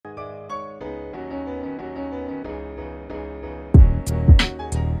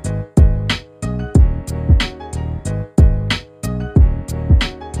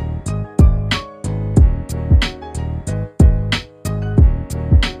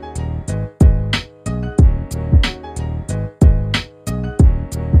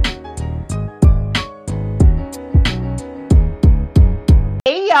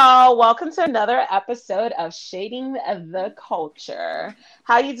welcome to another episode of Shading the Culture.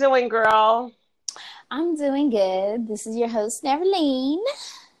 How you doing, girl? I'm doing good. This is your host, Neverline.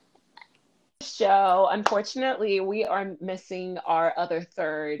 Show. Unfortunately, we are missing our other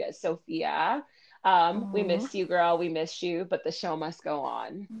third, Sophia. We Mhm. miss you, girl. We miss you, but the show must go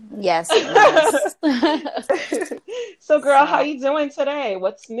on. Yes, it must. So, girl, how So, you doing today?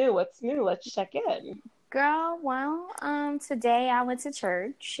 What's new? What's new? Let's check in. girl, today I went to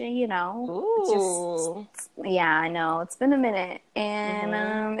church, just, Ooh. yeah, I know. It's been a minute. And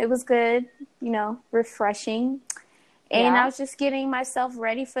Mm-hmm. it was good, refreshing. And I Yeah. was just getting myself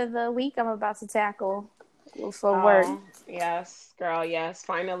ready for the week I'm about to tackle for work. Oh, yes, girl, yes.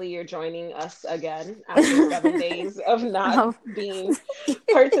 Finally, you're joining us again after 7 days of not Um, being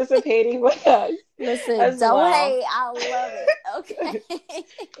participating with us Listen, as don't well. hate. I love it. Okay.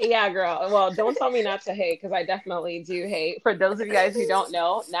 Yeah, girl. Well, don't tell me not to hate because I definitely do hate. For those of you guys who don't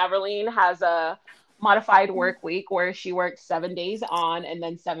know, Navarline has a modified work week where she works 7 days on and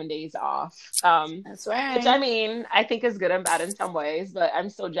then 7 days off. That's Which I right. mean, I think is good and bad in some ways, but I'm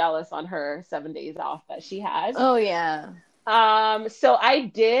so jealous on her 7 days off that she has. Oh, yeah. So I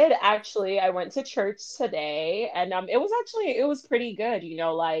did actually, I went to church today and it was pretty good,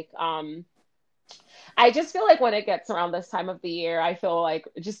 I just feel like when it gets around this time of the year, I feel like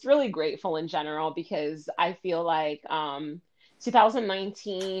just really grateful in general because I feel like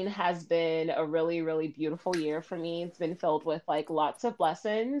 2019 has been a really, really beautiful year for me. It's been filled with like lots of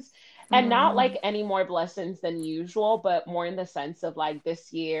blessings and not Mm. like any more blessings than usual, but more in the sense of like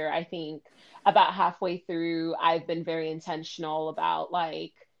this year, I think about halfway through, I've been very intentional about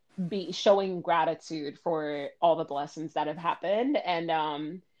like be showing gratitude for all the blessings that have happened. And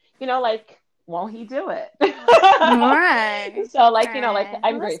like won't he do it? Right. So like Right. I'm Well,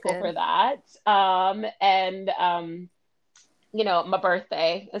 that's grateful good. for that. My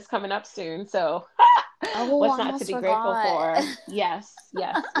birthday is coming up soon, so Oh, what's I not to almost be grateful forgot. for? Yes,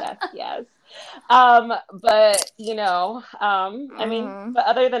 yes, yes, yes. But I mean, Mm. but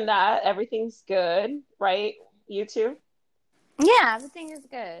other than that, everything's good, right? You too? Yeah, everything is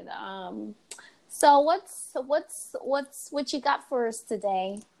good. So what you got for us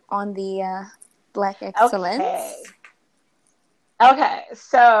today on the Black Okay. Excellence? Okay,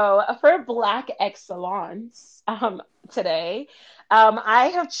 so for Black Excellence today, I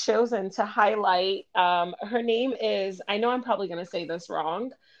have chosen to highlight. Her name is, I know I'm probably going to say this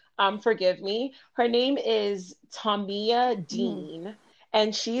wrong. Forgive me. Her name is Tamia Mm. Dean,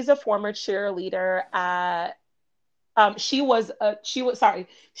 and she's a former cheerleader at. She was a cheerleader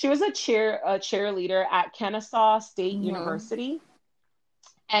at Kennesaw State Mm-hmm. University.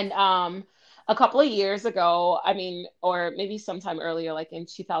 And a couple of years ago, I mean, or maybe sometime earlier, like in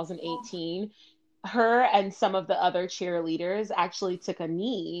 2018, her and some of the other cheerleaders actually took a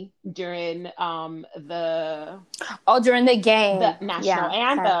knee during Oh, during the the game. national Yeah. Okay.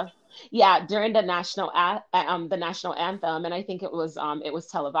 anthem. Yeah, during the national anthem, and I think it was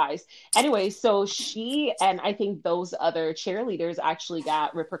televised. Anyway, so she and I think those other cheerleaders actually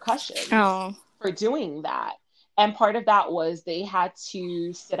got repercussions Oh. for doing that. And part of that was they had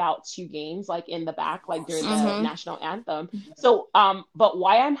to sit out two games like in the back, like during the Mm-hmm. national anthem. So but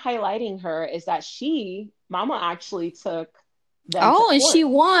why I'm highlighting her is that Mama actually took them to Oh, and she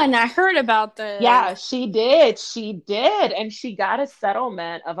court. won. I heard about Yeah, this. she did. She did. And she got a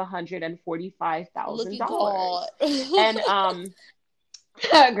settlement of Look at God. $145,000. And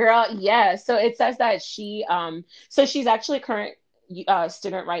girl, yeah. So it says that so she's actually a current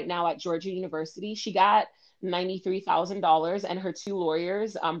student right now at Georgia University. She got $93,000 and her two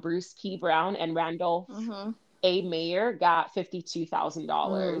lawyers, Bruce P. Brown and Randolph Mm-hmm. A. Mayer, got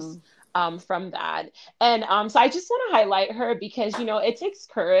 $52,000 Mm. from that. And so I just want to highlight her because, it takes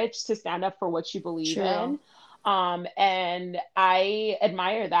courage to stand up for what you believe True. in. And I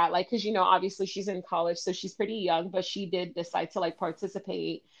admire that, like, because, obviously she's in college, so she's pretty young, but she did decide to like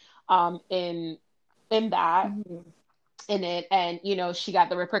participate in that Mm-hmm. in it, and she got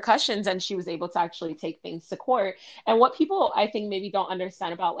the repercussions and she was able to actually take things to court. And what people I think maybe don't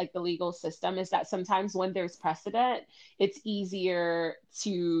understand about like the legal system is that sometimes when there's precedent, it's easier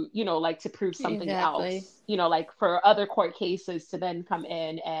to like to prove something Exactly. else, like for other court cases to then come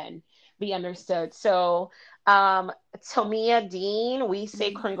in and be understood. So Tomia Dean, we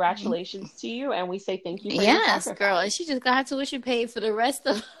say Mhm. congratulations to you and we say thank you for your Yes, girl. And sacrifice. she just got her tuition paid for the rest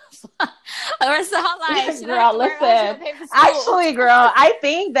of the rest of her life. She don't have Girl, to worry about how she listen. gonna pay for school. Actually, girl, I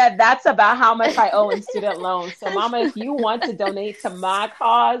think that that's about how much I owe in student loans. So, Mama, if you want to donate to my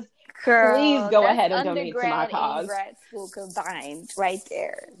cause, please Girl, go that's ahead and donate to my undergrad and cause. grad school combined right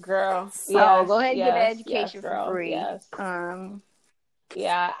there. Girl, So yes, go ahead and get an yes, yes, education for girl, free. yes.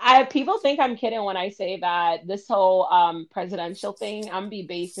 Yeah, people think I'm kidding when I say that this whole presidential thing, I'm be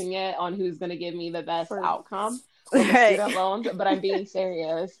basing it on who's going to give me the best For outcome with the right. student loans, but I'm being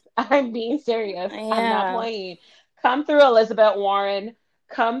serious. I'm being serious. I'm not Yeah. playing. Come through Elizabeth Warren,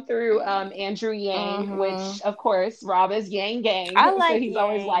 come through Andrew Yang, Mm-hmm. which of course Rob is Yang I Gang, so like he's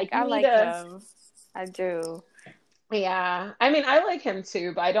always Yang. like, I you need like to. him. I do. Yeah, I mean, I like him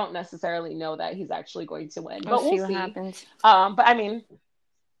too, but I don't necessarily know that he's actually going to win. We'll But we'll see what see. happens. But I mean,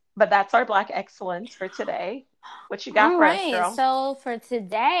 but that's our Black excellence for today. What you got All for us, right. girl? So for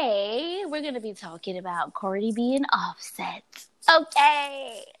today, we're going to be talking about Cardi B and Offset.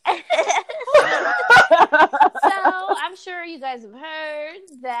 Okay. So I'm sure you guys have heard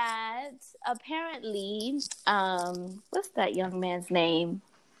that apparently, what's that young man's name?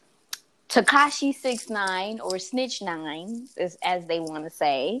 Takashi 69 or Snitch 9, as they want to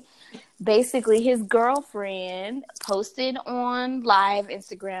say. Basically, his girlfriend posted on live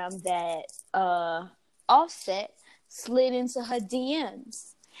Instagram that Offset slid into her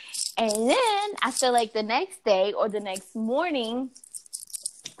DMs. And then I feel like the next day or the next morning,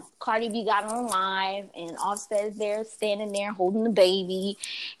 Cardi B got on live and Offset is there standing there holding the baby.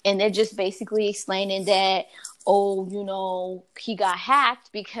 And they're just basically explaining that, oh, you know, he got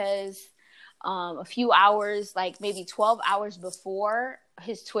hacked because a few hours, like maybe 12 hours before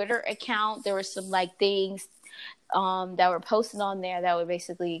his Twitter account, there were some like things that were posted on there that were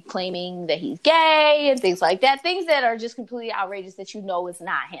basically claiming that he's gay and things like that. Things that are just completely outrageous that you know is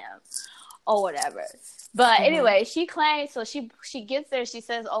not him or whatever. But anyway, she claims, so she gets there, she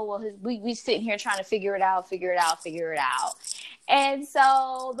says, oh, well, we sitting here trying to figure it out. And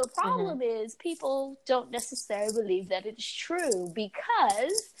so the problem is people don't necessarily believe that it's true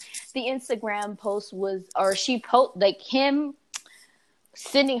because the Instagram post was, or like him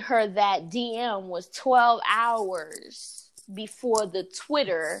sending her that DM was 12 hours before the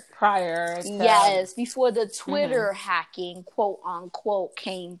Twitter Prior to... Yes, before the Twitter hacking, quote unquote,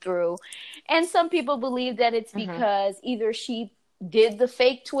 came through. And some people believe that it's because either she did the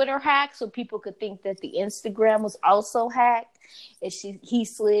fake Twitter hack so people could think that the Instagram was also hacked. And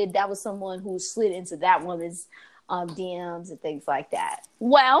that was someone who slid into that woman's DMs and things like that.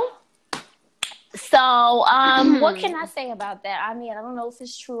 Well, so what can I say about that? I mean, I don't know if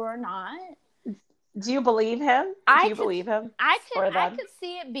it's true or not. Do you believe him? I could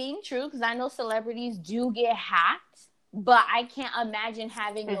see it being true because I know celebrities do get hacked, but I can't imagine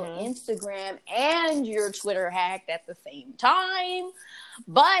having your Instagram and your Twitter hacked at the same time.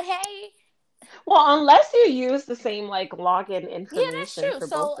 But hey, well, unless you use the same like login information, that's true. for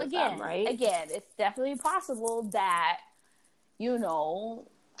So both of them, right? Again, it's definitely possible that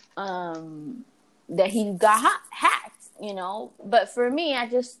that he got hacked. But for me,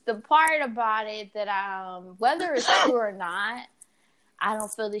 the part about it that whether it's true or not, I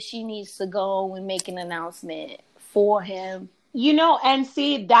don't feel that she needs to go and make an announcement for him. And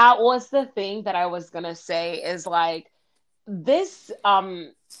see, that was the thing that I was gonna say is like this.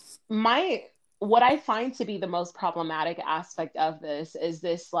 What I find to be the most problematic aspect of this is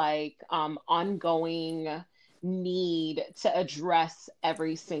this like ongoing need to address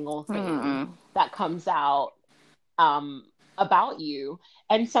every single thing that comes out about you.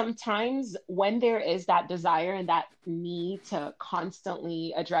 And sometimes when there is that desire and that need to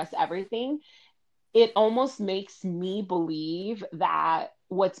constantly address everything, it almost makes me believe that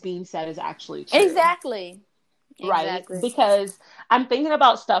what's being said is actually true. Exactly. Right? Because I'm thinking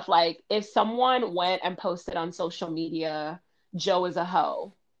about stuff like if someone went and posted on social media, Joe is a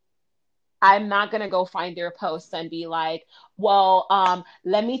hoe, I'm not going to go find their post and be like, well,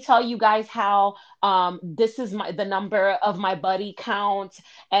 let me tell you guys how this is the number of my buddy count.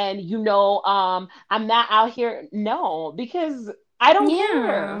 And, I'm not out here. No, because I don't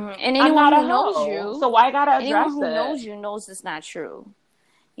care. And anyone who knows you. So why gotta address anyone who knows you knows it's not true.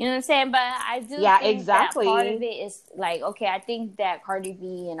 You know what I'm saying? But I do think that part of it is like, okay, I think that Cardi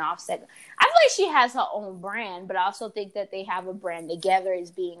B and Offset, I feel like she has her own brand, but I also think that they have a brand together as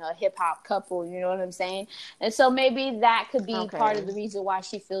being a hip hop couple. You know what I'm saying? And so maybe that could be part of the reason why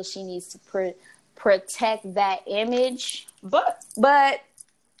she feels she needs to protect that image. But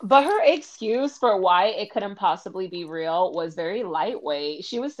her excuse for why it couldn't possibly be real was very lightweight.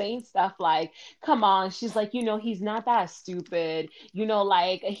 She was saying stuff like, come on, she's like, he's not that stupid,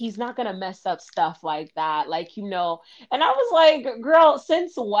 like, he's not gonna mess up stuff like that, like, and I was like, girl,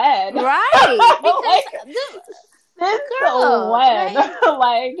 since when? Right. Because, Since Girl, when? like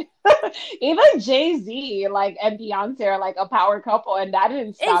Like even Jay-Z, like and Beyonce are like a power couple, and that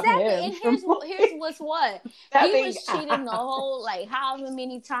didn't stop exactly. him And from here's like what's what. He stepping was cheating the out. whole like however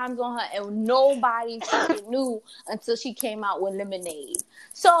many times on her, and nobody fucking knew until she came out with Lemonade.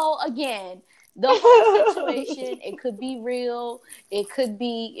 So again, the whole situation, it could be real, it could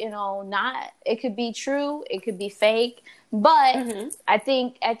be, not, it could be true, it could be fake. But Hmm. I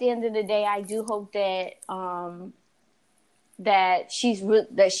think at the end of the day, I do hope that that she's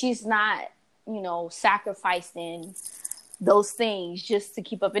not, sacrificing those things just to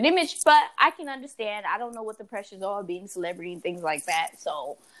keep up an image. But I can understand. I don't know what the pressures are being a celebrity and things like that.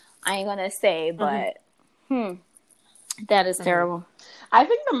 So I ain't gonna say, Hmm. but that is Hmm. terrible. I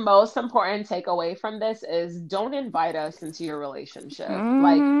think the most important takeaway from this is don't invite us into your relationship.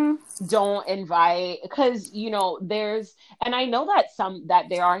 Like, Hmm. don't invite, because there's, and I know that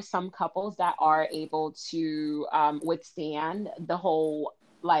there are some couples that are able to withstand the whole,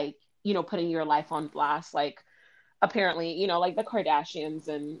 like, putting your life on blast, like apparently, like the Kardashians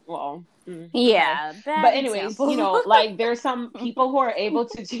and well, okay. Yeah, But bad anyways, example. like there's some people who are able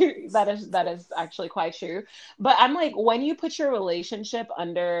to do that is actually quite true. But I'm like, when you put your relationship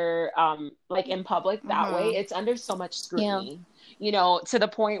under like in public that way, Hmm. it's under so much Yeah. scrutiny, to the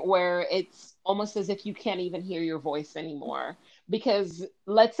point where it's almost as if you can't even hear your voice anymore. Because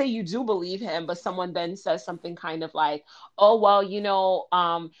let's say you do believe him, but someone then says something kind of like, oh well,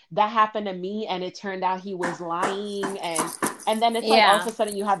 that happened to me and it turned out he was lying, and then it's like all of Yeah. a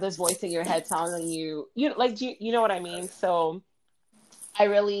sudden you have this voice in your head telling you, like, you know what I mean? So I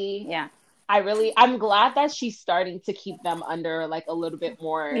really, Yeah. I'm glad that she's starting to keep them under like a little bit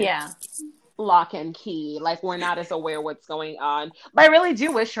more Yeah. lock and key, like we're not as aware what's going on. But I really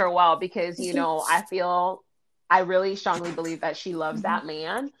do wish her well, because I really strongly believe that she loves that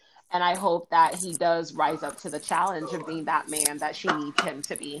man, and I hope that he does rise up to the challenge of being that man that she needs him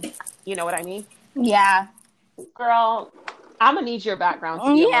to be. You know what I mean? Yeah. Girl, I'm gonna need your background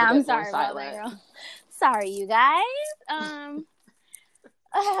to be a Yeah. little I'm bit more sorry about that, silent. girl. Sorry, you guys.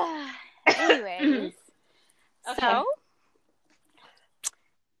 Anyways, Okay. so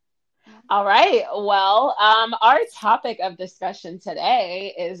All right. Well, our topic of discussion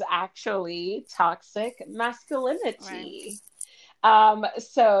today is actually toxic right. masculinity.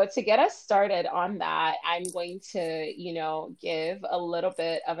 So to get us started on that, I'm going to, give a little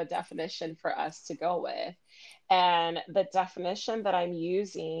bit of a definition for us to go with. And the definition that I'm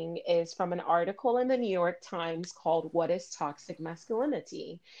using is from an article in the New York Times called What is Toxic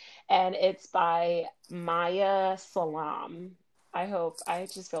Masculinity? And it's by Maya Salam. I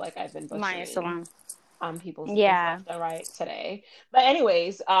just feel like I've been Maya butchering Salon. people's names Yeah. left and right today. But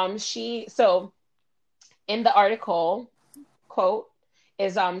anyways, so in the article, quote,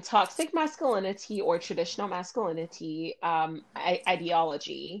 is toxic masculinity or traditional masculinity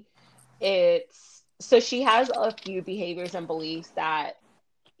ideology. It's so she has a few behaviors and beliefs that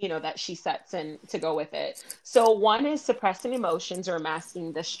she sets in to go with it. So one is suppressing emotions or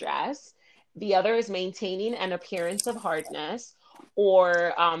masking distress. The other is maintaining an appearance of hardness,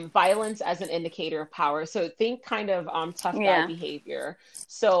 or violence as an indicator of power. So think kind of tough guy Yeah. behavior.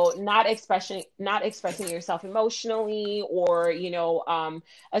 So not expressing yourself emotionally, or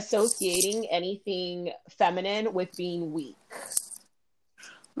associating anything feminine with being weak.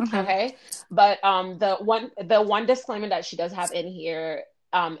 Hmm. Okay. But the one disclaimer that she does have in here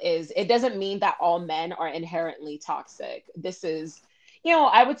is it doesn't mean that all men are inherently toxic. This is,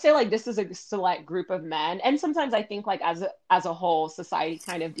 I would say like this is a select group of men. And sometimes I think like as a whole, society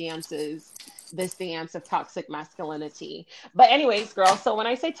kind of dances this dance of toxic masculinity. But anyways, girl, so when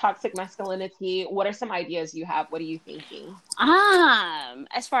I say toxic masculinity, what are some ideas you have? What are you thinking?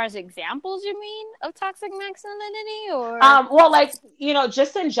 As far as examples, you mean, of toxic masculinity, or Well, like,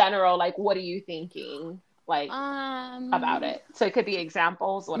 just in general, like what are you thinking? Like about um, it. So it could be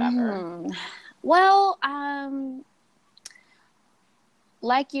examples, whatever. hmm. Well,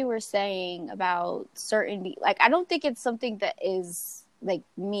 like you were saying about certain, like, I don't think it's something that is like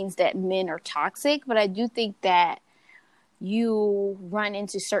means that men are toxic, but I do think that you run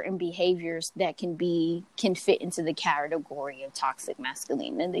into certain behaviors that can fit into the category of toxic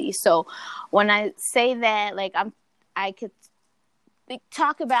masculinity. So when I say that, like, I could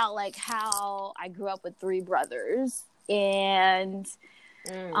talk about like how I grew up with three brothers, and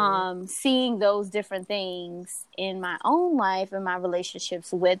Mm, seeing those different things in my own life and my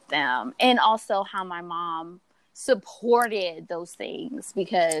relationships with them, and also how my mom supported those things,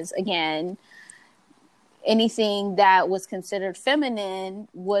 because again, anything that was considered feminine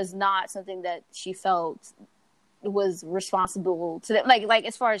was not something that she felt was responsible to them, like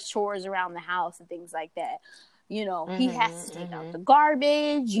as far as chores around the house and things like that. He has Mm-hmm, to take out mm-hmm, the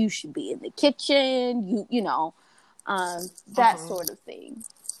garbage. You should be in the kitchen. That uh-huh. sort of thing.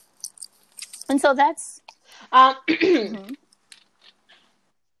 And so that's. Um, Mhm.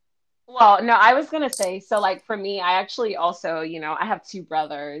 Well, no, I was gonna say, so like for me, I actually also, I have two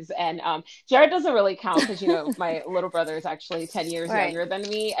brothers, and Jared doesn't really count because my little brother is actually 10 years Right. younger than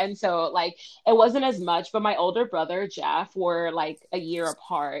me, and so like it wasn't as much, but my older brother Jeff were like a year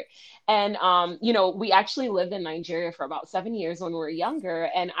apart. And we actually lived in Nigeria for about 7 years when we were younger,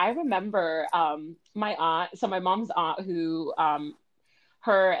 and I remember my aunt, so my mom's aunt who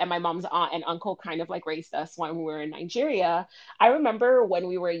her and my mom's aunt and uncle kind of like raised us when we were in Nigeria. I remember when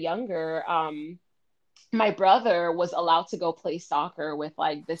we were younger, my brother was allowed to go play soccer with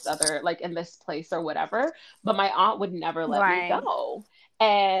like this other, like in this place or whatever, but my aunt would never let me Right. go.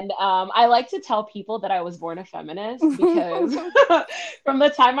 And I like to tell people that I was born a feminist because from the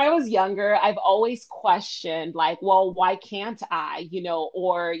time I was younger, I've always questioned, like, well, why can't I,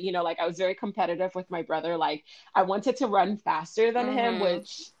 or, like I was very competitive with my brother. Like, I wanted to run faster than him, Mhm.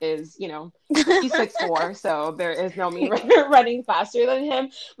 which is, he's 6'4", so there is no me running faster than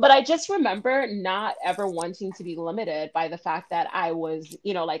him. But I just remember not ever wanting to be limited by the fact that I was,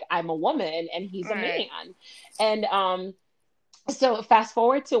 like I'm a woman and he's a Right. man. And so fast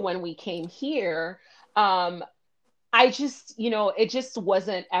forward to when we came here, um, I just, it just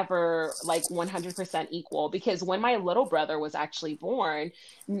wasn't ever like 100% equal because when my little brother was actually born,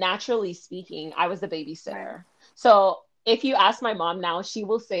 naturally speaking, I was the Right. babysitter. So if you ask my mom now, she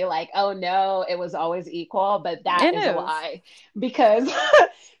will say like, "Oh no, it was always equal," but that It is a is. lie because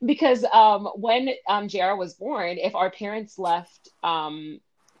because when JR was born, if our parents left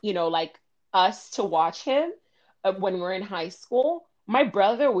like us to watch him when we're in high school, my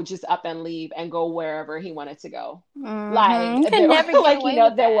brother would just up and leave and go wherever he wanted to go. Like You can there, never get like away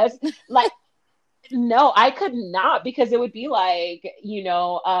with there that. was like no, I could not because it would be like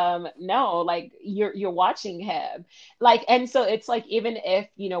no, like you're watching him, like, and so it's like even if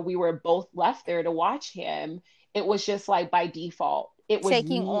we were both left there to watch him, it was just like by default. It was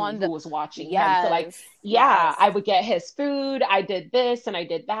Taking me on who the. was watching him. So like, Yes. yeah, Yes. I would get his food. I did this and I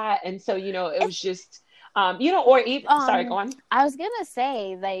did that, and so it was just or even sorry, go um on. I was gonna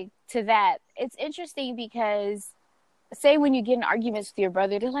say, like, to that, it's interesting because, say, when you get in arguments with your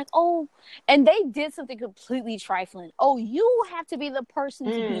brother, they're like, oh, and they did something completely trifling. Oh, you have to be the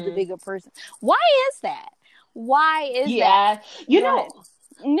person to be the Mm, bigger person. Why is that? Why is that? yeah, Go ahead.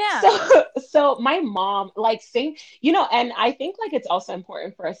 so Yeah. so my mom like sing and I think like it's also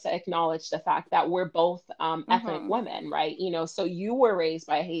important for us to acknowledge the fact that we're both ethnic Mm-hmm. women, right? So you were raised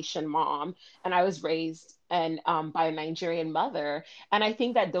by a Haitian mom and I was raised and by a Nigerian mother, and I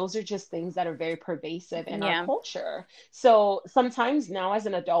think that those are just things that are very pervasive in our Yeah. culture. So sometimes now as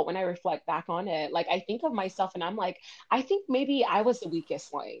an adult, when I reflect back on it, like I think of myself and I'm like, I think maybe I was the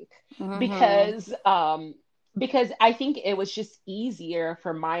weakest link Mm-hmm. because I think it was just easier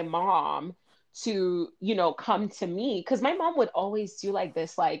for my mom to, come to me because my mom would always do like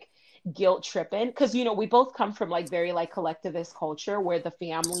this, like guilt tripping because we both come from like very like collectivist culture where the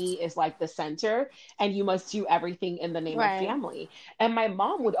family is like the center and you must do everything in the name of Right. family. And my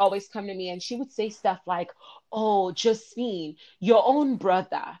mom would always come to me and she would say stuff like, "Oh, Justine, your own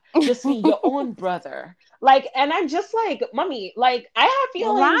brother, Justine, your own brother." Like, and I'm just like, "Mommy, like I have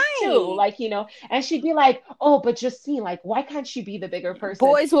feelings too," Right. like, and she'd be like, "Oh, but Justine, like, why can't she be the bigger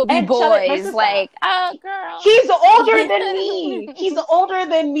person?" Boys will be And shut it, my boys. sister. Like, oh, girl. He's older than me. He's older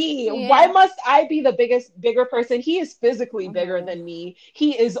than me. Why Yeah. must I be the bigger person? He is physically bigger Mm-hmm. than me.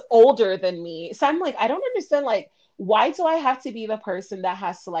 He is older than me. So I'm like, I don't understand. Like, why do I have to be the person that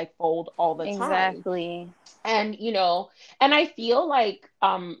has to like fold all the time? Exactly. And and I feel like,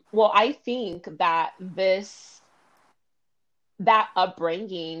 well, I think that that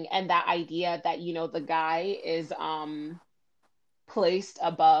upbringing and that idea that the guy is placed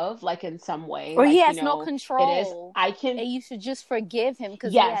above like in some way, Or he like has no it is, control, I can, and you should just forgive him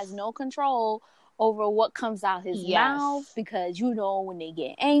because he has yes, no control over what comes out his mouth, yes, because when they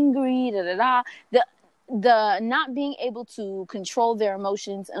get angry, da da da, the not being able to control their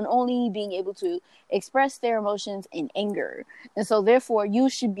emotions and only being able to express their emotions in anger. And so therefore you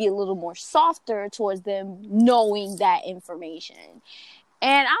should be a little more softer towards them knowing that information.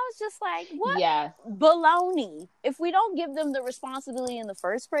 And I was just like, what yes. baloney. If we don't give them the responsibility in the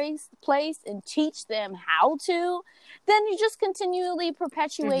first place and teach them how to, then you're just continually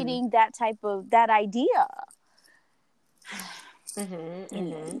Mm-hmm. perpetuating that idea. Mm-hmm.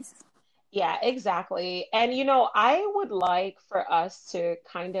 Mm-hmm. Anyways. Yeah, exactly. And I would like for us to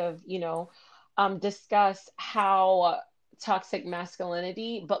kind of, discuss how toxic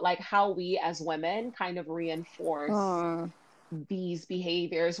masculinity, but like how we as women kind of reinforce Mm, these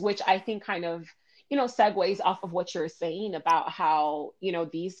behaviors, which I think kind of, segues off of what you're saying about how,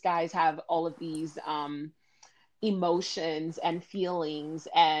 these guys have all of these emotions and feelings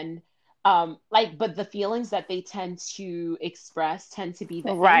and like, but the feelings that they tend to express tend to be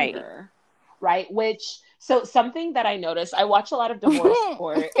the right. anger, right? Which, so something that I noticed, I watch a lot of divorce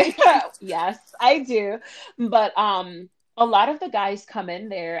court. Yes, I do. But a lot of the guys come in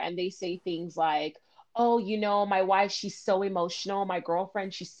there and they say things like, oh, my wife, she's so emotional. My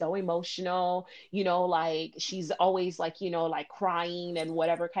girlfriend, she's so emotional. Like she's always like, like crying and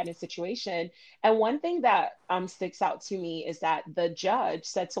whatever kind of situation. And one thing that sticks out to me is that the judge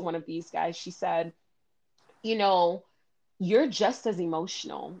said to one of these guys, she said, you know, you're just as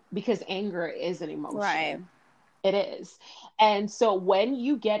emotional because anger is an Right. emotion. It is. And so when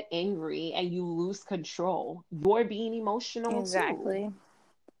you get angry and you lose control, you're being emotional too. Exactly.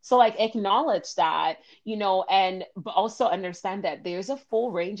 So like acknowledge that, and but also understand that there's a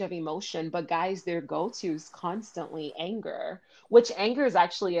full range of emotion, but guys, their go-to is constantly anger, which anger is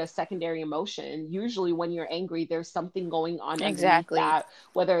actually a secondary emotion. Usually when you're angry, there's something going on underneath Exactly. that,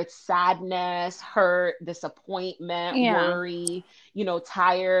 whether it's sadness, hurt, disappointment, Yeah. worry,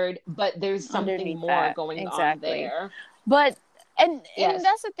 tired, but there's something Underneath more that. going on Exactly. there. But and Yes.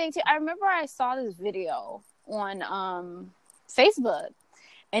 that's the thing too. I remember I saw this video on Facebook,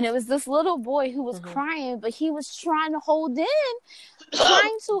 and it was this little boy who was Hmm. crying, but he was trying to hold it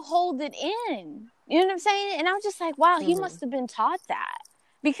in. You know what I'm saying? And I was just like, wow, he Hmm. must have been taught that.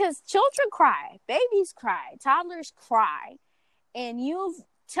 Because children cry, babies cry, toddlers cry, and you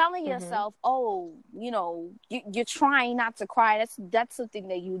telling Hmm. yourself, oh, you're trying not to cry. That's something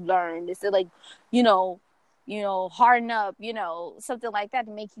that you learned. It's like, you know, harden up, something like that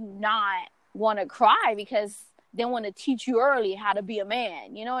to make you not want to cry because they want to teach you early how to be a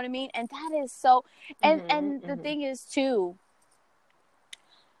man. You know what I mean? And that is so. Hmm. And the Hmm. thing is too,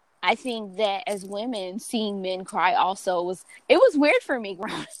 I think that as women, seeing men cry also was weird for me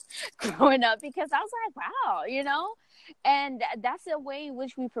growing up because I was like, wow, and that's a way in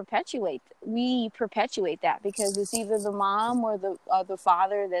which we perpetuate that because it's either the mom or the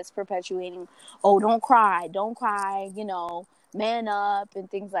father that's perpetuating, oh, don't cry, man up and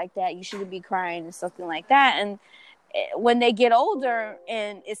things like that. You shouldn't be crying and something like that. And when they get older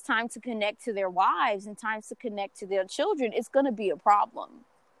and it's time to connect to their wives and time to connect to their children, it's going to be a problem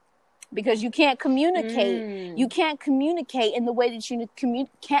because you Mm. can't communicate in the way that you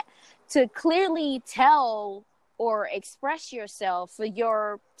communicate to clearly tell or express yourself for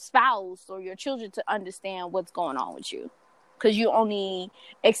your spouse or your children to understand what's going on with you because you're only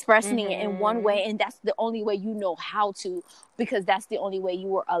expressing it in one Hmm. way, and that's the only way you know how to, because that's the only way you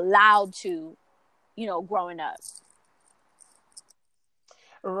were allowed to, growing up.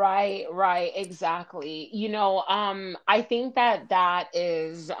 Right, right, exactly. I think that that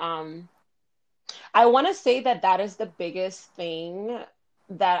is, I want to say that that is the biggest thing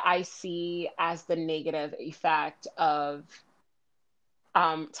that I see as the negative effect of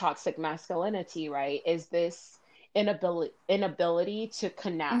toxic masculinity, right? Is this inability to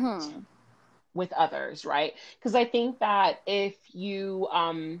connect Mm-hmm. with others, right? Because I think that if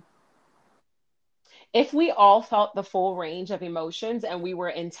we all felt the full range of emotions and we were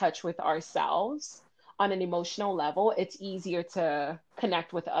in touch with ourselves on an emotional level, it's easier to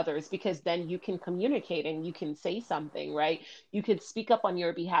connect with others because then you can communicate and you can say something, right? You can speak up on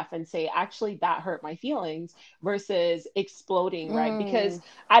your behalf and say, actually, that hurt my feelings versus exploding, right? Because Mm,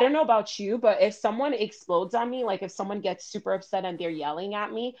 I don't know about you, but if someone explodes on me, like if someone gets super upset and they're yelling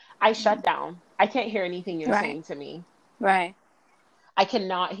at me, I shut down. I can't hear anything you're right, saying to me. right. I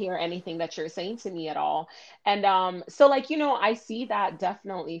cannot hear anything that you're saying to me at all. And so like, I see that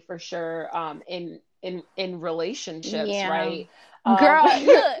definitely for sure in relationships, Yeah. right? Girl,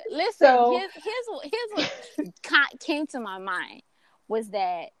 look, listen, So here's what came to my mind was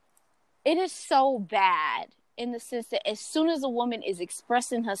that it is so bad in the sense that as soon as a woman is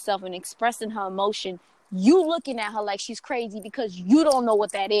expressing herself and expressing her emotion, you looking at her like she's crazy because you don't know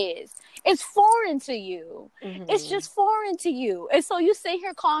what that is. It's foreign to you. It's mhm, just foreign to you. And so you sit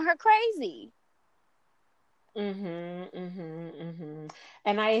here calling her crazy. mhm, mhm, mhm.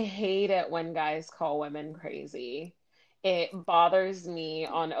 And I hate it when guys call women crazy. it bothers me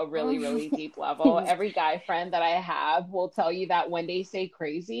on a really, really deep level. Every guy friend that I have will tell you that when they say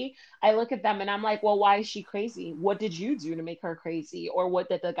crazy, I look at them and I'm like, well, why is she crazy? What did you do to make her crazy? Or what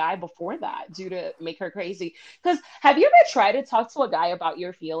did the guy before that do to make her crazy? Because have you ever tried to talk to a guy about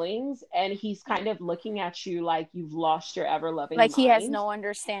your feelings and he's kind of looking at you like you've lost your ever loving Like he has mind? no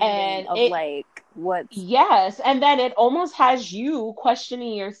understanding And of it, like what's yes, and then it almost has you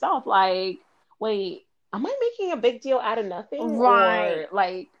questioning yourself like, wait, am I making a big deal out of nothing? right, Or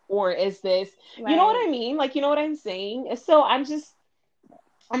like, or is this, you know right. what I mean? Like, you know what I'm saying? So I'm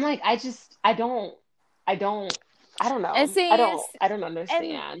like, I don't, I don't And know. see, I don't and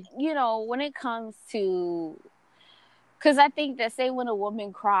understand. when it comes to, because I think that say when a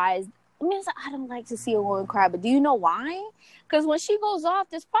woman cries, I mean, I don't like to see a woman cry, but do you know why? Because when she goes off,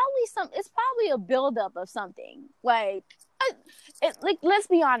 it's probably a buildup of something. Like, like let's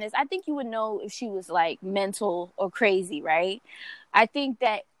be honest. I think you would know if she was like mental or crazy, right? I think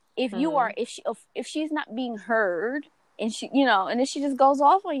that Hmm. if she's not being heard, and she, and then she just goes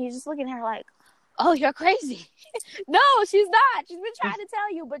off on you, just looking at her like, oh, you're crazy. No, she's not. She's been trying to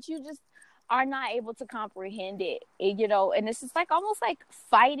tell you, but you just are not able to comprehend it, and it's just like almost like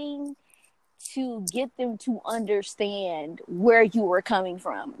fighting to get them to understand where you were coming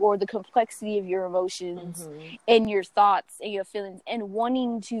from or the complexity of your emotions Hmm. and your thoughts and your feelings, and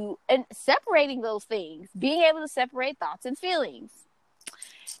wanting to, and separating those things, being able to separate thoughts and feelings.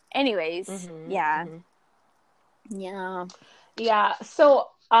 Anyways, Hmm. yeah. Hmm. Yeah. Yeah. So,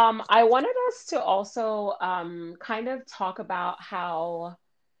 I wanted us to also, kind of talk about how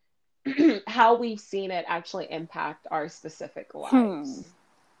how we've seen it actually impact our specific Hmm. lives.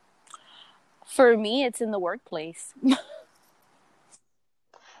 For me, it's in the workplace.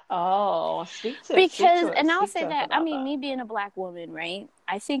 Oh, Because, and I'll speak say to us that, I about mean, that. me being a black woman, right?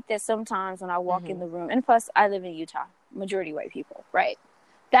 I think that sometimes when I walk in Hmm. the room, and plus I live in Utah, majority white people, right?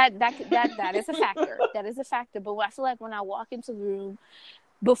 That is a factor. That is a factor. But I feel like when I walk into the room,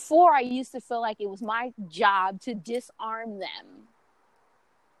 before I used to feel like it was my job to disarm them.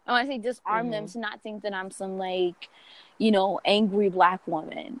 And when I say disarm them, Hmm. to not think that I'm some like, angry black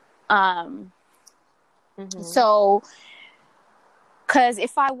woman. Hmm. So because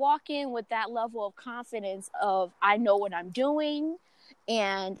if I walk in with that level of confidence of I know what I'm doing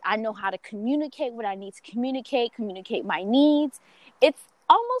and I know how to communicate what I need to communicate my needs, it's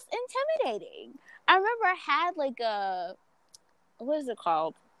almost intimidating. I remember I had like what is it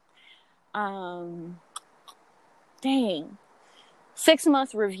called? Um, dang, 6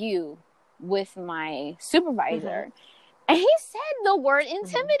 month review with my Hmm. supervisor. And he said the word Hmm.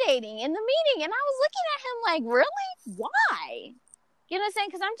 intimidating in the meeting. And I was looking at him like, really? Why? You know what I'm saying?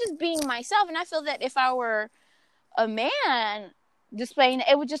 Because I'm just being myself. And I feel that if I were a man displaying,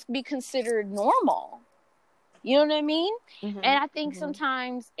 it would just be considered normal. You know what I mean? Hmm. And I think Hmm.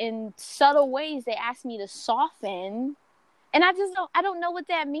 sometimes in subtle ways they ask me to soften, and I don't know what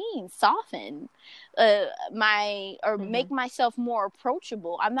that means. Soften, or Hmm. make myself more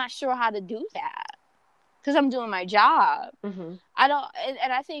approachable. I'm not sure how to do that because I'm doing my job. Hmm. I don't,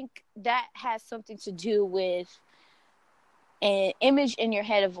 and I think that has something to do with an image in your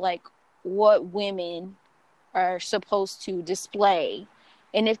head of like what women are supposed to display.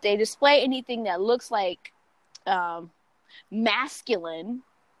 And if they display anything that looks like um, masculine,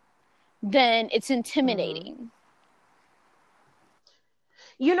 then it's Hmm. intimidating.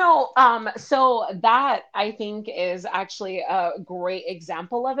 So that I think is actually a great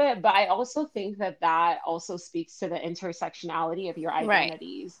example of it, but I also think that that also speaks to the intersectionality of your Right.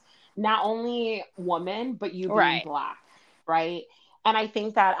 identities, not only woman, but you being Right. Black, right? And I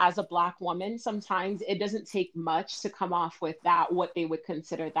think that as a Black woman, sometimes it doesn't take much to come off with that, what they would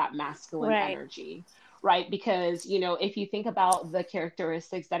consider that masculine Right. energy, right? Because, if you think about the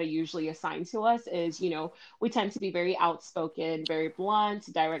characteristics that are usually assigned to us, is, we tend to be very outspoken, very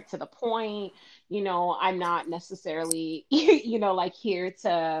blunt, direct to the point. I'm not necessarily, like here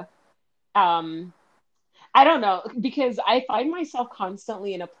to, um, I don't know, because I find myself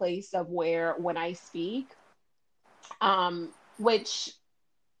constantly in a place of where when I speak, which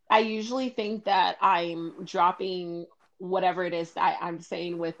I usually think that I'm dropping whatever it is that I'm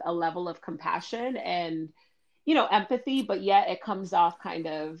saying with a level of compassion and, empathy, but yet it comes off kind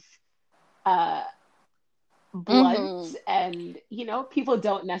of, uh, blunt, Mm-hmm. and people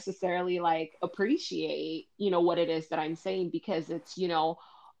don't necessarily like appreciate what it is that I'm saying, because it's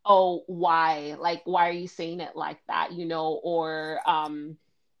oh, why, like, why are you saying it like that, or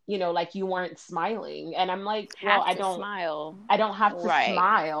like you weren't smiling, and I'm like, well, Have to smile. I don't have to Right.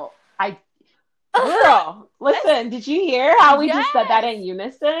 smile. I Girl, listen, did you hear how we just said that Yes. in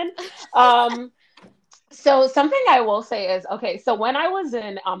unison? um So something I will say is, okay, so when I was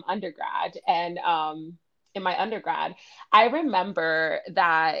in undergrad and in my undergrad, I remember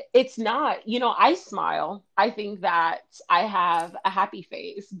that it's not, I smile. I think that I have a happy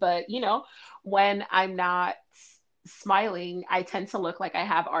face, but when I'm not smiling, I tend to look like I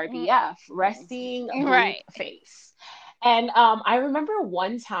have RBF, resting bleep Right. face. And I remember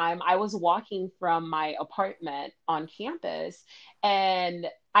one time I was walking from my apartment on campus, and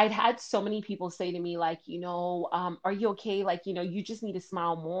I'd had so many people say to me, like, are you okay? Like, you just need to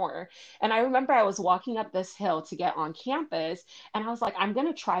smile more. And I remember I was walking up this hill to get on campus, and I was like, I'm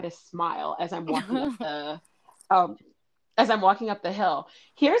gonna try to smile um as I'm walking up the hill.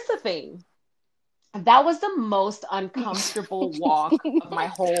 Here's the thing. That was the most uncomfortable walk of my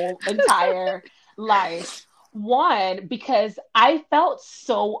whole entire life. One, because I felt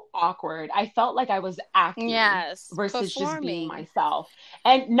so awkward. I felt like I was acting Yes, versus just being performing. myself.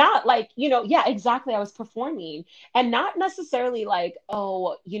 And not like, yeah, exactly. I was performing, and not necessarily like,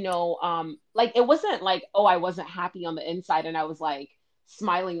 oh, like it wasn't like, oh, I wasn't happy on the inside and I was like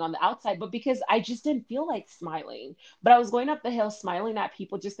smiling on the outside, but because I just didn't feel like smiling. But I was going up the hill smiling at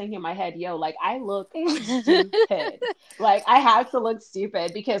people, just thinking in my head, yo, like I look stupid. Like I have to look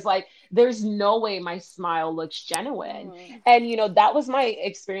stupid because like there's no way my smile looks genuine. And that was my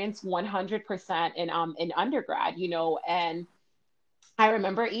experience 100% in undergrad, and I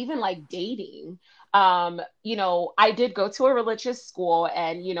remember even like dating. I did go to a religious school,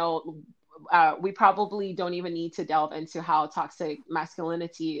 and we probably don't even need to delve into how toxic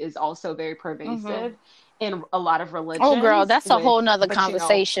masculinity is also very Hmm. pervasive in a lot of Oh, girl, religions that's a with, whole nother but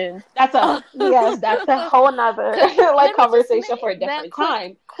conversation. that's a, yes, that's a whole nother like Let me just conversation for a make that different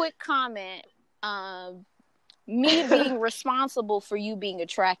time. quick comment. Um, Me being responsible for you being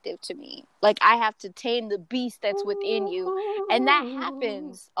attractive to me. Like I have to tame the beast that's within you. And that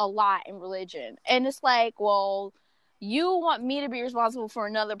happens a lot in religion. And it's like, well, you want me to be responsible for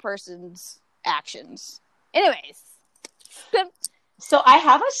another person's actions. Anyways. So I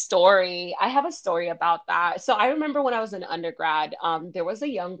have a story. I have a story about that. So I remember when I was in undergrad, there was a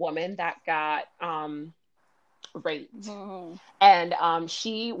young woman that got raped, Mhm. and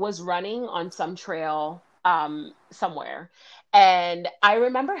she was running on some trail somewhere. And I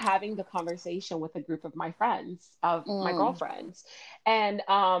remember having the conversation with a group of my friends, of my Mm. girlfriends. And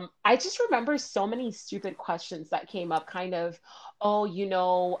I just remember so many stupid questions that came up, kind of, oh,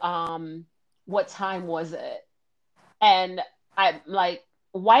 what time was it? And I'm like,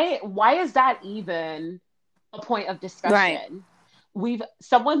 why is that even a point of Right. discussion?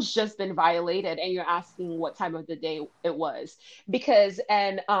 Someone's just been violated and you're asking what time of the day it was. Because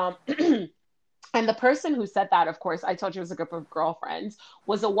and and the person who said that, of course, I told you it was a group of girlfriends,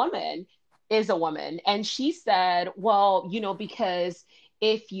 was a woman, is a woman. And she said, well, because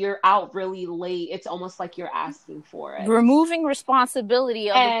if you're out really late, it's almost like you're asking for it. Removing responsibility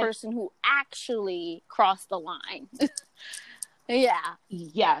of the And person who actually crossed the line. Yeah.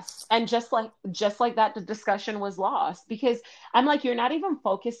 yes, and just like that, the discussion was lost because I'm like, you're not even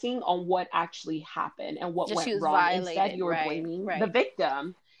focusing on what actually happened and what Just went she was wrong. Instead, violated. you were Right. blaming the Right.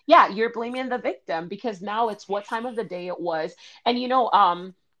 victim. Yeah, you're blaming the victim because now it's what time of the day it was. And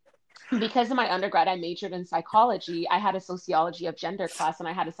because in my undergrad I majored in psychology, I had a sociology of gender class and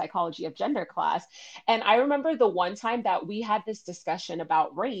I had a psychology of gender class. And I remember the one time that we had this discussion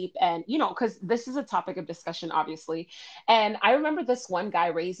about rape, and because this is a topic of discussion, obviously. And I remember this one guy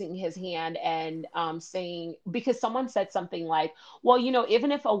raising his hand and saying, because someone said something like, well,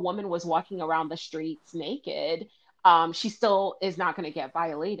 even if a woman was walking around the streets naked, she still is not going to get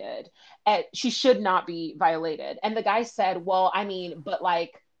violated. And she should not be violated. And the guy said, well, I mean, but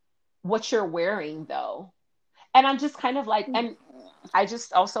like, what you're wearing though. And I'm just kind of like, and I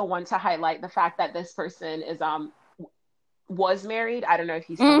just also want to highlight the fact that this person is was married. I don't know if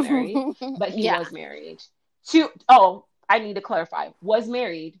he's still married, but he Yeah. was married to, oh, I need to clarify, was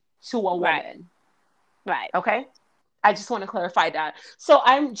married to a Right. woman. Right. Okay. I just want to clarify that. So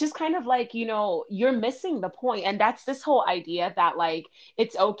I'm just kind of like, you're missing the point. And that's this whole idea that like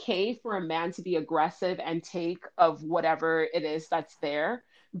it's okay for a man to be aggressive and take of whatever it is that's there.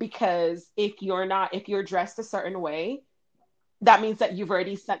 Because if you're dressed a certain way, that means that you've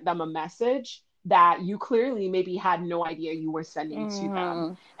already sent them a message that you clearly maybe had no idea you were sending to them.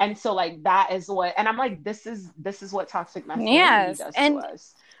 Mm-hmm. And so like that is what, and I'm like, this is what toxic masculinity Yes. does to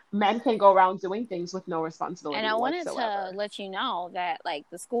us. Men can go around doing things with no And responsibility I wanted to whatsoever. let you know that, like,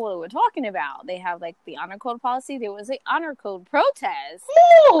 the school that we're talking about, they have, like, the honor code policy. There was a honor code protest.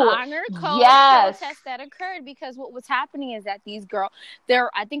 Ooh, Honor code yes. protest that occurred because what was happening is that these girls,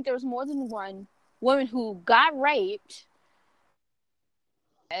 I think there was more than one woman who got raped.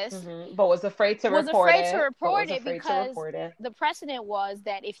 But was afraid to was report afraid to it. But report was it afraid to because report it. the precedent was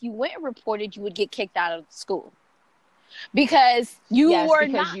that if you went and reported, you would get kicked out of school. Because you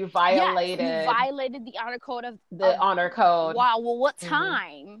violated the honor code of honor code. Wow. Well, what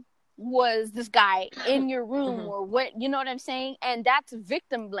time was this guy in your room or what? You know what I'm saying? And that's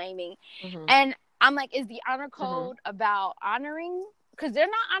victim blaming. And I'm like, is the honor code about honoring? Because they're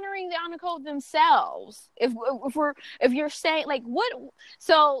not honoring the honor code themselves. If you're saying like what?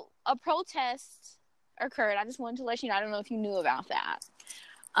 So a protest occurred. I just wanted to let you know. I don't know if you knew about that.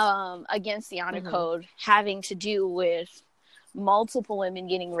 Against the honor code, having to do with multiple women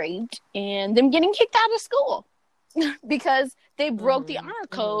getting raped and them getting kicked out of school because they broke the honor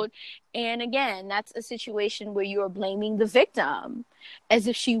code. And again, that's a situation where you are blaming the victim as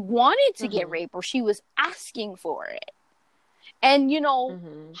if she wanted to get raped or she was asking for it. And you know,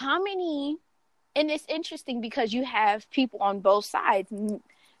 how many, and it's interesting because you have people on both sides,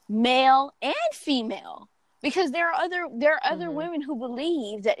 male and female. Because there are other women who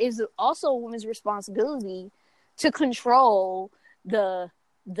believe that is also a woman's responsibility to control the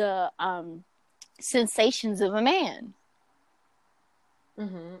sensations of a man.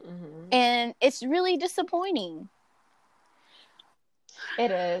 And it's really disappointing.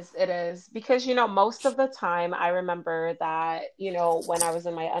 It is. Because, you know, most of the time I remember that, you know, when I was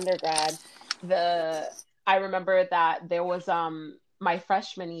in my undergrad, I remember that there was, my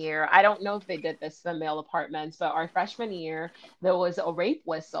freshman year, I don't know if they did this in the male apartments, but our freshman year, there was a rape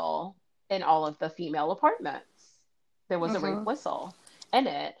whistle in all of the female apartments. There was a rape whistle in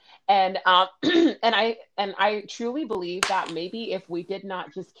it. And and I truly believe that maybe if we did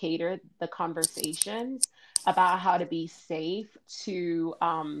not just cater the conversations about how to be safe to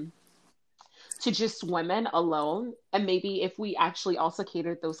just women alone, and maybe if we actually also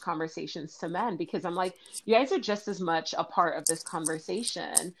catered those conversations to men, because I'm like, you guys are just as much a part of this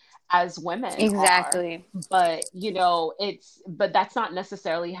conversation as women exactly are. But you know, but that's not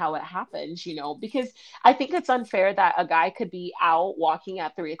necessarily how it happens, you know, because I think it's unfair that a guy could be out walking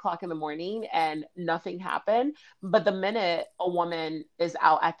at 3:00 in the morning and nothing happened, but the minute a woman is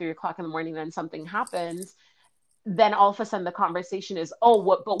out at 3:00 in the morning and something happens, then all of a sudden the conversation is,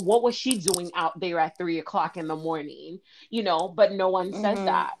 but what was she doing out there at 3:00 in the morning? You know, but no one says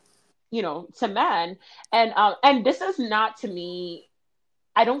that, you know, to men. And this is not, to me,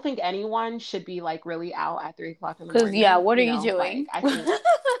 I don't think anyone should be like really out at 3:00 in the morning. Because what are you doing? Like, I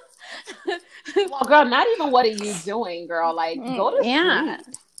think, well, girl, not even what are you doing, girl? Like, go to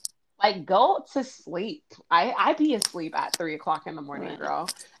sleep. Like, go to sleep. I'd be asleep at 3:00 in the morning, girl.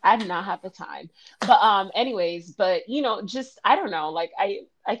 I do not have the time. But anyways, but you know, just I don't know. Like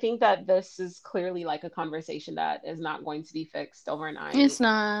I think that this is clearly like a conversation that is not going to be fixed overnight. It's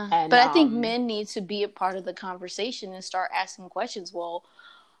not. And, but I think men need to be a part of the conversation and start asking questions. Well,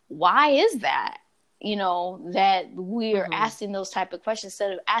 why is that? You know, that we're asking those type of questions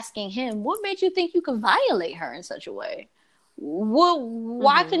instead of asking him, what made you think you could violate her in such a way? Well,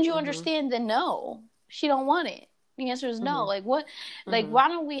 why couldn't you understand that no, she don't want it? The answer is no. Like what? Like why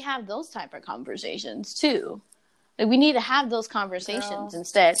don't we have those type of conversations too? Like we need to have those conversations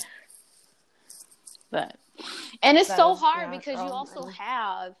instead. But and it's so hard because you also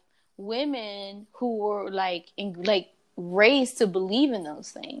have women who were like raised to believe in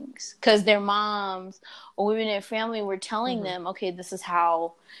those things because their moms or women in their family were telling them, okay, this is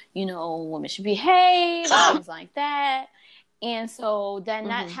how, you know, women should behave, things like that. And so then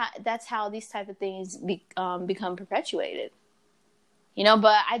that's how these type of things become perpetuated, you know.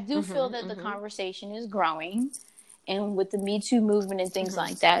 But I do feel that the conversation is growing, and with the Me Too movement and things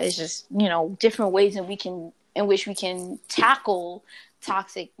like that, it's just, you know, different ways in which we can tackle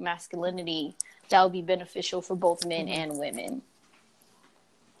toxic masculinity that would be beneficial for both men and women.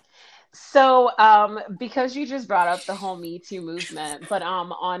 So, because you just brought up the whole Me Too movement, but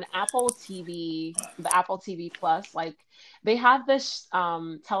on Apple TV, the Apple TV Plus, like they have this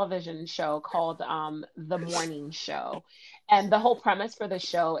television show called The Morning Show, and the whole premise for the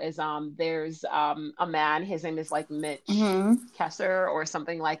show is there's a man, his name is like Mitch Kessler or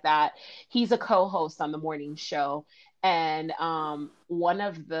something like that. He's a co-host on The Morning Show. And one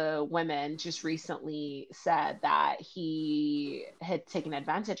of the women just recently said that he had taken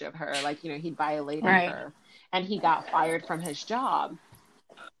advantage of her, like, you know, he'd violated her, and he got fired from his job.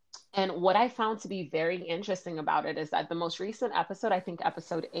 And what I found to be very interesting about it is that the most recent episode, I think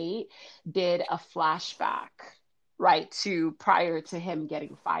episode 8, did a flashback, right, to prior to him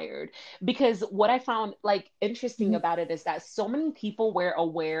getting fired. Because what I found like interesting about it is that so many people were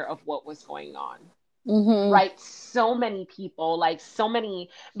aware of what was going on. Right, so many people, like so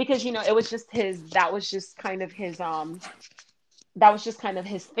many, because you know it was just that was just kind of his that was just kind of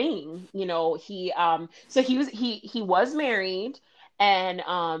his thing. So he was married, and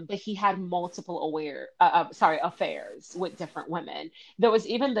but he had multiple affairs with different women. There was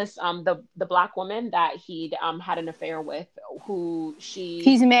even this the black woman that he'd had an affair with, who she,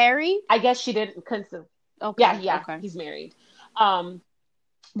 He's married? I guess she didn't consider. Okay. Yeah, Okay. he's married. Um,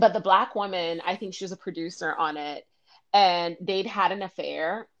 but the black woman, I think she was a producer on it, and they'd had an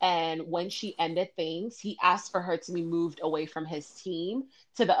affair. And when she ended things, he asked for her to be moved away from his team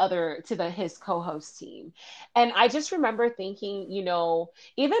to his co-host team. And I just remember thinking,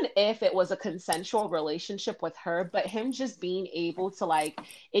 even if it was a consensual relationship with her, but him just being able to like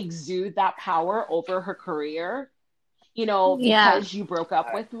exude that power over her career, Yeah. because you broke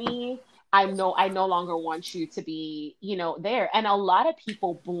up with me, I no longer want you to be, there. And a lot of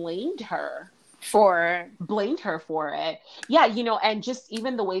people For blamed her for it. Yeah, and just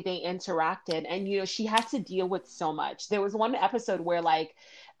even the way they interacted, and she had to deal with so much. There was one episode where like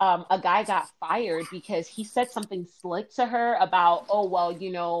a guy got fired because he said something slick to her about, oh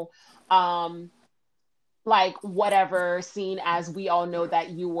well, um like whatever, seen as we all know that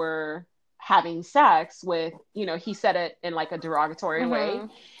you were having sex with, he said it in like a derogatory way.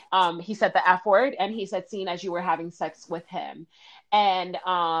 mm-hmm. He said the F word, and he said, seen as you were having sex with him. And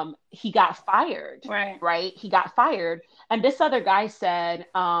he got fired, Right. right? He got fired. And this other guy said,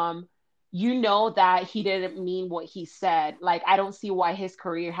 that he didn't mean what he said. Like, I don't see why his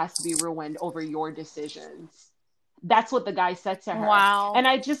career has to be ruined over your decisions. That's what the guy said to her. Wow. And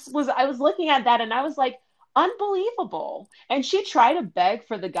I was looking at that, and I was like, unbelievable. And she tried to beg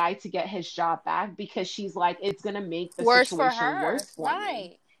for the guy to get his job back, because she's like, it's going to make the Worse for situation her. worse for Right.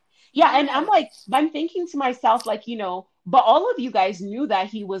 me. Yeah. And I'm thinking to myself, like, but all of you guys knew that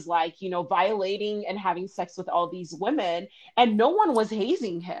he was like, violating and having sex with all these women, and no one was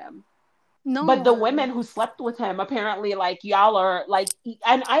hazing him. No. But the women who slept with him, apparently, like, y'all are like,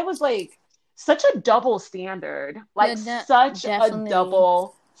 and I was like, such a double standard, like such a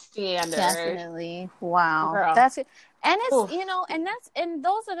double standard. Definitely. Wow. Girl. That's it. And it's, Oof. and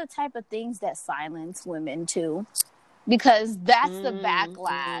those are the type of things that silence women too, because that's the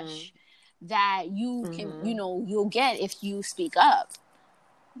backlash that you can, you'll get if you speak up.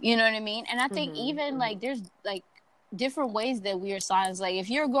 You know what I mean? And I think even like there's like different ways that we are silenced. Like if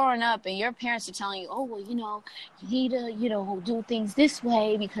you're growing up and your parents are telling you, oh, well, you need to, do things this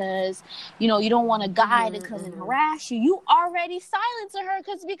way because, you don't want a guy to come and harass you. You already silencing her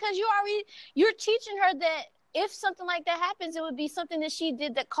because you're teaching her that if something like that happens, it would be something that she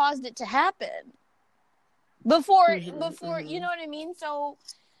did that caused it to happen before, you know what I mean? So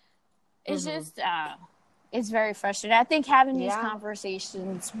it's just, it's very frustrating. I think having these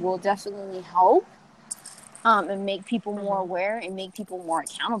conversations will definitely help. And make people more aware and make people more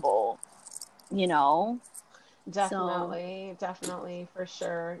accountable, Definitely, for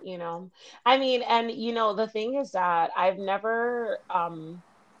sure, I mean, and, the thing is that I've never,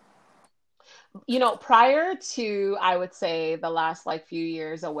 prior to, I would say, the last like few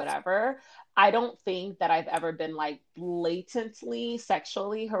years or whatever, I don't think that I've ever been like blatantly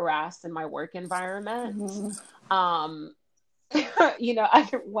sexually harassed in my work environment. When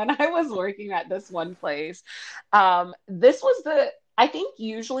I was working at this one place, this was I think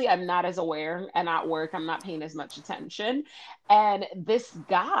usually I'm not as aware, and at work I'm not paying as much attention. And this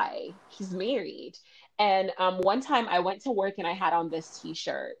guy, he's married. And one time I went to work and I had on this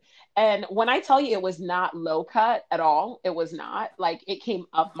t-shirt. And when I tell you, it was not low cut at all, it was not like it came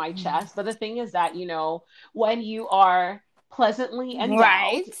up my chest. But the thing is that, when you are pleasantly endowed,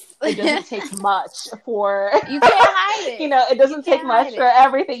 right, it doesn't take much for you can't hide it. It doesn't take much for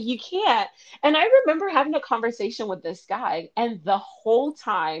everything. You can't. And I remember having a conversation with this guy, and the whole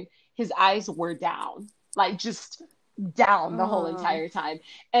time his eyes were down, like just down the whole entire time.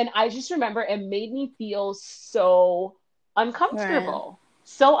 And I just remember it made me feel so uncomfortable. Right.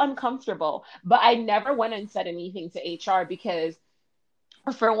 So uncomfortable. But I never went and said anything to HR because,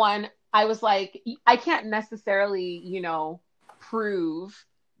 for one, I was like, I can't necessarily, prove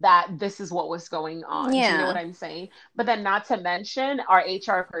that this is what was going on. Yeah. Do you know what I'm saying? But then, not to mention, our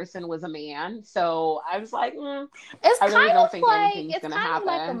HR person was a man. So I was like, I really don't think anything's going to happen.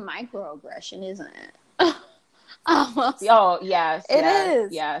 It's kind of like a microaggression, isn't it? Almost. Oh, yes. It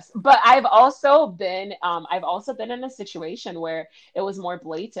is. Yes. But I've also been in a situation where it was more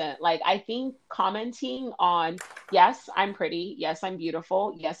blatant. Like, I think commenting on, yes, I'm pretty. Yes, I'm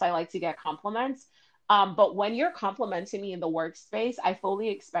beautiful. Yes, I like to get compliments. But when you're complimenting me in the workspace, I fully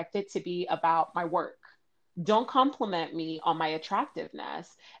expect it to be about my work. Don't compliment me on my attractiveness.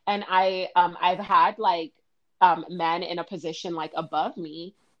 And I've had like men in a position like above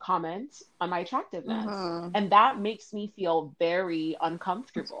me comment on my attractiveness. Mm-hmm. And that makes me feel very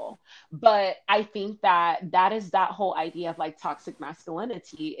uncomfortable. But I think that that is that whole idea of like toxic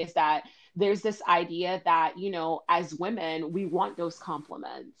masculinity, is that there's this idea that, you know, as women, we want those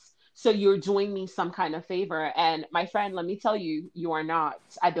compliments. So you're doing me some kind of favor. And my friend, let me tell you, you are not.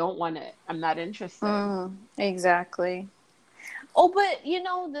 I don't want it. I'm not interested. Exactly. Oh, but you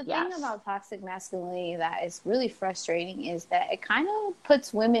know, the thing Yes. about toxic masculinity that is really frustrating is that it kind of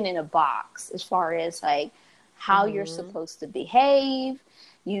puts women in a box as far as like how you're Hmm. supposed to behave,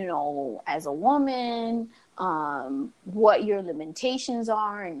 you know, as a woman, what your limitations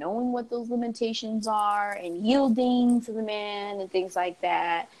are, and knowing what those limitations are, and yielding to the man and things like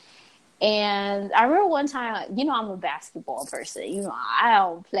that. And I remember one time, you know, I'm a basketball person. You know, I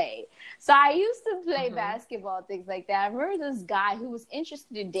don't play. So I used to play Hmm. basketball, things like that. I remember this guy who was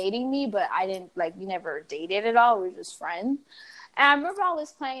interested in dating me, but I didn't, like, we never dated at all. We were just friends. And I remember I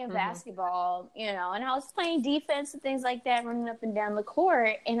was playing Hmm. basketball, you know, and I was playing defense and things like that, running up and down the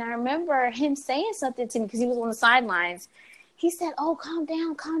court. And I remember him saying something to me because he was on the sidelines. He said, "Oh, calm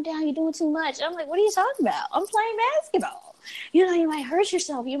down, calm down. You're doing too much." And I'm like, "What are you talking about? I'm playing basketball. You know, you might hurt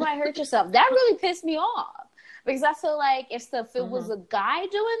yourself. You might hurt yourself." That really pissed me off because I feel like if it was Hmm. a guy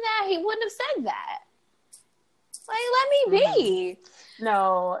doing that, he wouldn't have said that. Like, let me Hmm. be.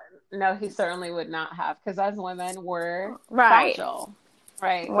 No, no, he certainly would not have, because as women, we're Right. fragile,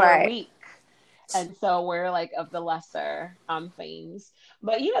 right? We're Right. weak. And so we're like of the lesser things.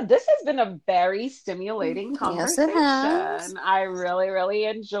 But you know, this has been a very stimulating Yes, it has. conversation. I really, really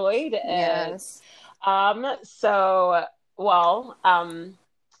enjoyed it. Yes. So well,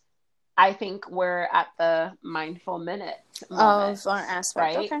 I think we're at the mindful minute Oh, moment, fun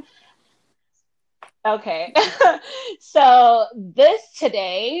aspect. right? Okay. Okay. So this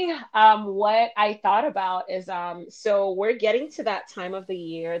today, what I thought about is, so we're getting to that time of the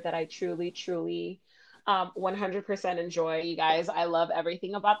year that I truly, truly, 100% enjoy. You guys, I love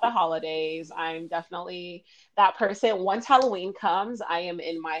everything about the holidays. I'm definitely that person. Once Halloween comes, I am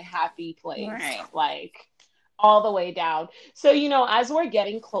in my happy place, Right. like all the way down. So, you know, as we're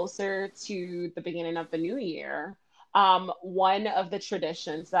getting closer to the beginning of the new year, one of the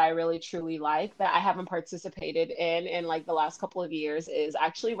traditions that I really truly like that I haven't participated in like the last couple of years is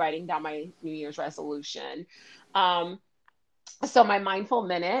actually writing down my New Year's resolution. Um, so my mindful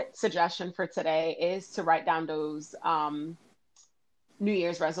minute suggestion for today is to write down those New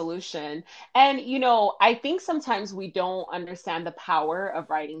Year's resolution. And, you know, I think sometimes we don't understand the power of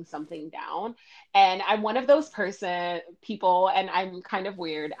writing something down. And I'm one of those people, and I'm kind of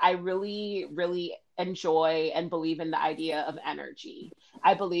weird. I really, really enjoy and believe in the idea of energy.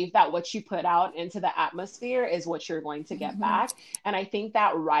 I believe that what you put out into the atmosphere is what you're going to get Mm-hmm. back. And I think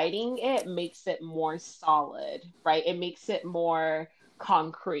that writing it makes it more solid, right? It makes it more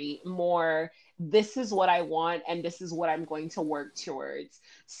concrete, more this is what I want and this is what I'm going to work towards.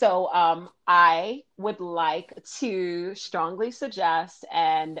 So I would like to strongly suggest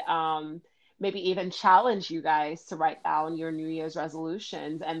and maybe even challenge you guys to write down your New Year's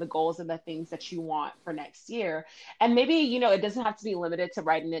resolutions and the goals and the things that you want for next year. And maybe, you know, it doesn't have to be limited to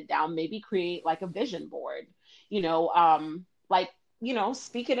writing it down. Maybe create like a vision board, you know, like, you know,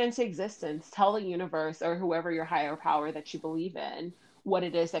 speak it into existence. Tell the universe or whoever your higher power that you believe in what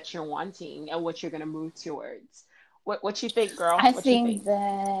it is that you're wanting and what you're going to move towards. What you think, girl? I What you think think?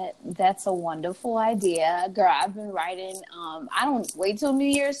 that that's a wonderful idea. Girl, I've been writing. I don't wait till New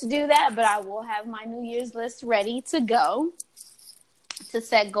Year's to do that, but I will have my New Year's list ready to go to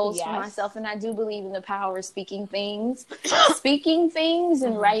set goals for Yes. myself. And I do believe in the power of speaking things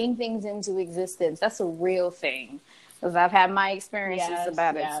and Hmm. writing things into existence. That's a real thing because I've had my experiences Yes,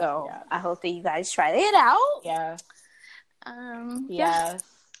 about it. yes, So yes, I hope that you guys try it out. yes, Yeah. yes.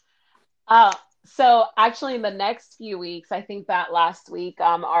 Uh, so actually in the next few weeks, I think that last week,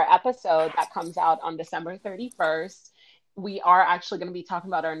 our episode that comes out on December 31st, we are actually going to be talking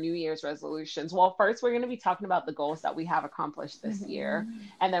about our New Year's resolutions. Well, first, we're going to be talking about the goals that we have accomplished this year, Mm-hmm.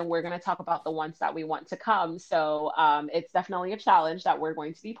 and then we're going to talk about the ones that we want to come. So it's definitely a challenge that we're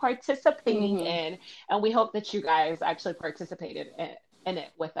going to be participating Mm-hmm. in, and we hope that you guys actually participated in it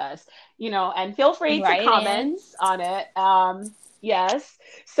with us, you know, and feel free to Write it in. comment on it. Yes.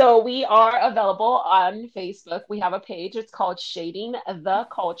 So we are available on Facebook. We have a page. It's called Shading the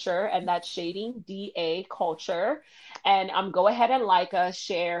Culture, and that's Shading DA Culture. And go ahead and like us,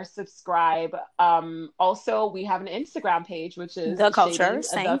 share, subscribe. Also, we have an Instagram page, which is The culture, Shading the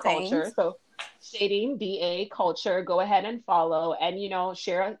same Culture. things. So Shading DA Culture. Go ahead and follow, and you know,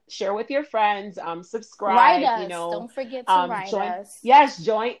 share with your friends. Write Subscribe. You us. know, Don't forget to write join. us. Yes,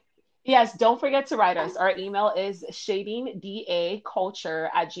 join. Yes, don't forget to write us. Our email is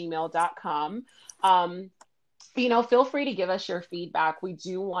shadingdaculture@gmail.com. Feel free to give us your feedback. We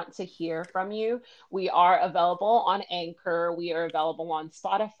do want to hear from you. We are available on Anchor. We are available on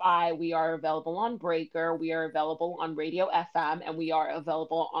Spotify. We are available on Breaker. We are available on Radio FM, and we are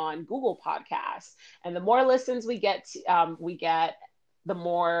available on Google Podcasts. And the more listens we get, the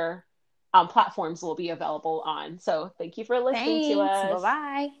more platforms will be available on. So thank you for listening to Thanks. Bye us.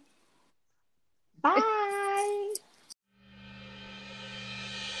 bye. Bye.